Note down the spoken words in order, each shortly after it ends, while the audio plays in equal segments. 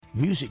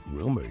Music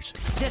Rumors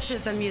This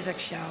is a music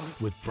show.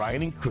 with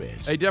Brian and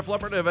Chris. Hey, Def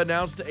Leppard have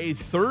announced a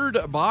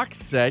third box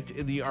set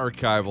in the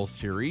archival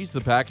series. The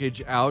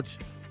package out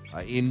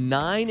in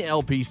 9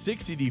 LP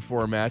 6 CD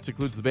formats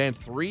includes the band's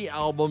 3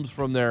 albums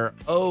from their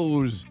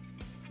O's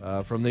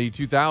from the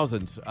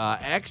 2000s.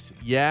 X,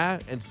 Yeah,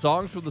 and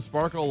Songs from the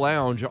Sparkle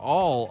Lounge,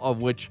 all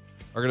of which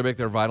are going to make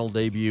their vinyl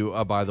debut,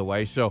 by the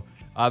way. So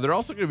they're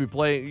also going to be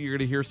playing, you're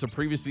going to hear some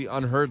previously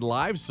unheard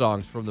live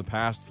songs from the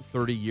past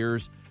 30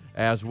 years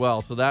as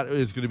well. So that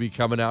is going to be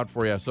coming out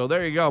for you. So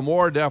there you go.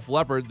 More Def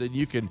Leppard than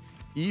you can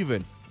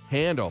even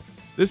handle.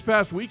 This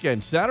past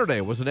weekend,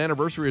 Saturday, was an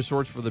anniversary of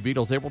sorts for the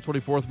Beatles. April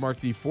 24th marked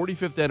the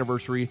 45th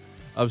anniversary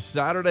of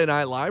Saturday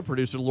Night Live.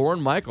 Producer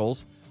Lorne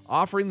Michaels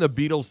offering the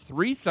Beatles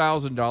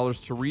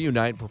 $3,000 to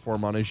reunite and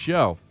perform on his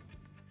show.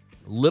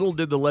 Little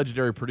did the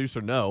legendary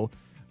producer know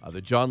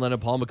that John Lennon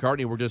and Paul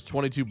McCartney were just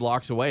 22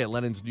 blocks away at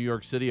Lennon's New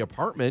York City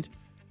apartment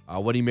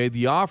when he made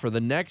the offer.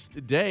 The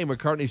next day,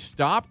 McCartney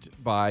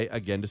stopped by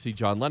again to see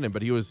John Lennon,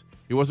 but he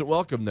wasn't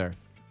welcome there.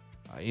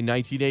 In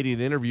 1980,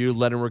 an interview,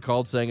 Lennon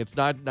recalled saying, "It's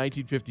not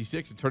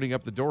 1956, and turning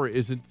up the door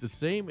isn't the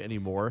same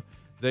anymore."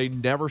 They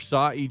never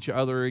saw each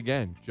other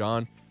again.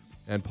 John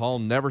and Paul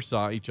never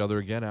saw each other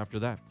again after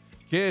that.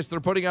 Kiss, they're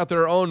putting out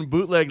their own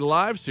bootleg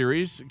live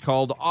series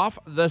called Off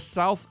the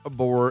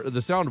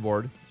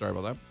Soundboard. Sorry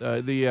about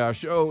that. The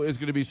show is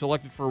going to be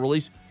selected for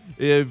release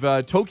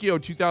of Tokyo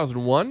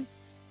 2001.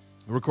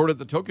 Recorded at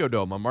the Tokyo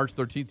Dome on March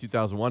 13th,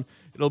 2001.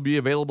 It'll be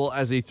available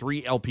as a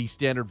 3 LP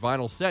standard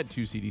vinyl set,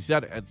 2 CD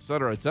set,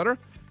 etc., etc.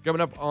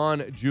 Coming up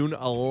on June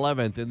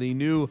 11th. In the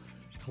new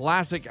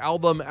classic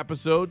album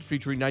episode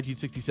featuring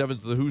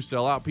 1967's The Who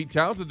Sell Out, Pete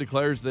Townsend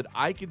declares that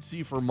I Can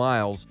See for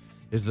Miles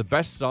is the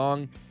best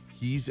song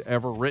he's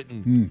ever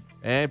written.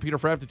 And Peter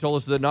Frampton told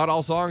us that not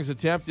all songs he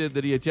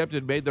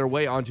attempted made their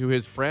way onto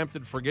his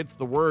Frampton Forgets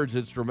the Words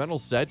instrumental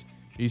set.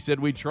 He said,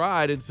 "We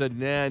tried," and said,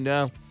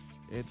 no,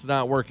 it's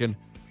not working.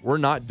 We're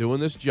not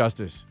doing this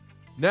justice.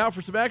 Now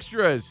for some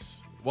extras.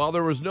 While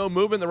there was no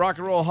movement in the Rock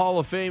and Roll Hall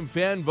of Fame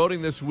fan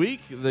voting this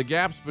week, the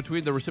gaps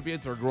between the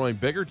recipients are growing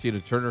bigger. Tina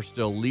Turner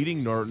still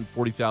leading, Norton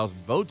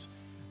 40,000 votes.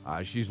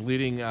 She's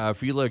leading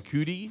Fela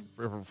Kuti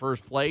for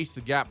first place.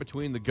 The gap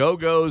between the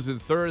Go-Go's in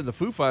third and the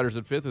Foo Fighters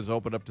in fifth has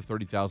opened up to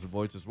 30,000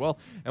 votes as well.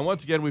 And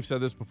once again, we've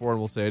said this before and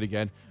we'll say it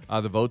again,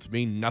 the votes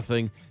mean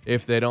nothing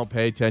if they don't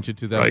pay attention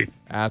to them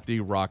at the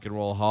Rock and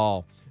Roll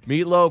Hall.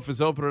 Meatloaf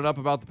is opening up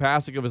about the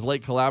passing of his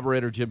late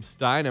collaborator, Jim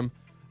Steinman.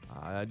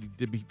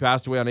 He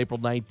passed away on April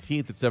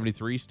 19th at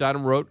 73.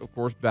 Steinman wrote, of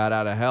course, Bat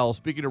Out of Hell.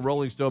 Speaking of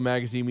Rolling Stone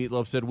magazine,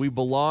 Meatloaf said, "We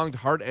belonged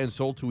heart and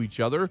soul to each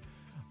other.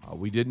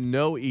 We didn't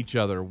know each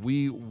other.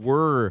 We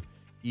were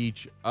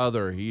each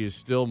other." He is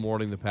still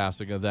mourning the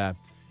passing of that.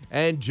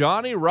 And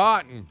Johnny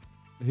Rotten,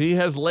 he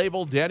has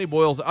labeled Danny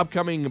Boyle's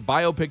upcoming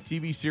biopic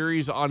TV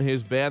series on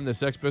his band, the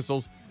Sex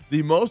Pistols,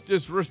 the most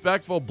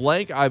disrespectful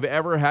blank I've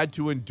ever had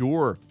to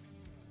endure.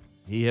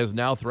 He has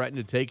now threatened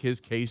to take his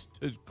case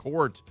to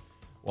court.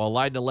 While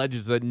Lydon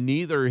alleges that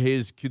neither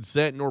his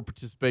consent nor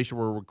participation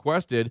were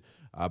requested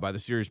by the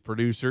series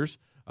producers,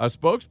 a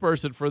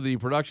spokesperson for the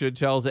production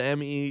tells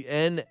NME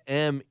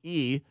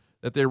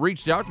that they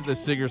reached out to the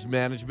singer's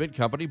management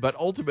company, but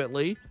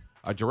ultimately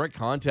a direct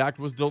contact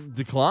was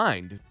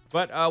declined.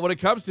 But when it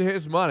comes to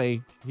his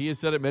money, he has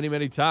said it many,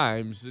 many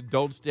times,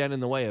 don't stand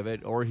in the way of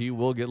it or he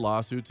will get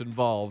lawsuits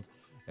involved.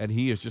 And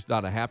he is just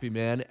not a happy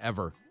man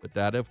ever. But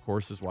that, of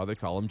course, is why they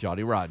call him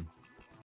Johnny Rotten.